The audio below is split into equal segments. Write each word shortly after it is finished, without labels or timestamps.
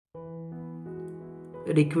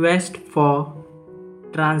Request for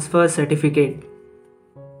transfer certificate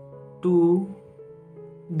to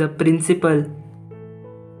the principal,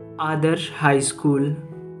 Adarsh High School,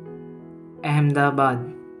 Ahmedabad,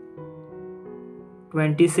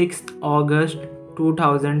 26th August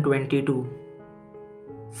 2022.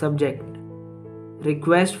 Subject: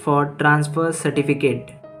 Request for transfer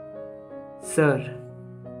certificate. Sir,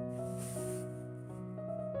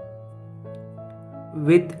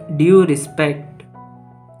 with due respect,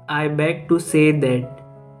 I beg to say that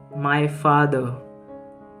my father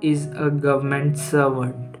is a government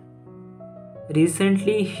servant.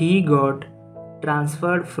 Recently, he got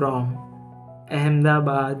transferred from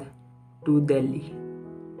Ahmedabad to Delhi.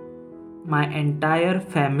 My entire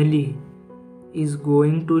family is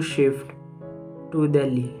going to shift to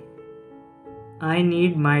Delhi. I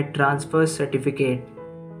need my transfer certificate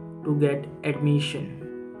to get admission.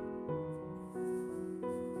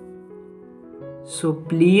 So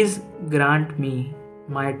please grant me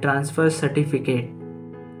my transfer certificate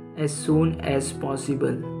as soon as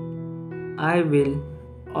possible. I will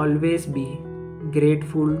always be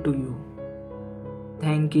grateful to you.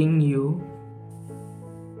 Thanking you.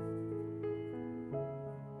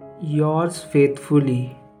 Yours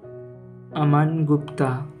faithfully, Aman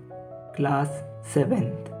Gupta, Class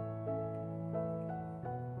 7th.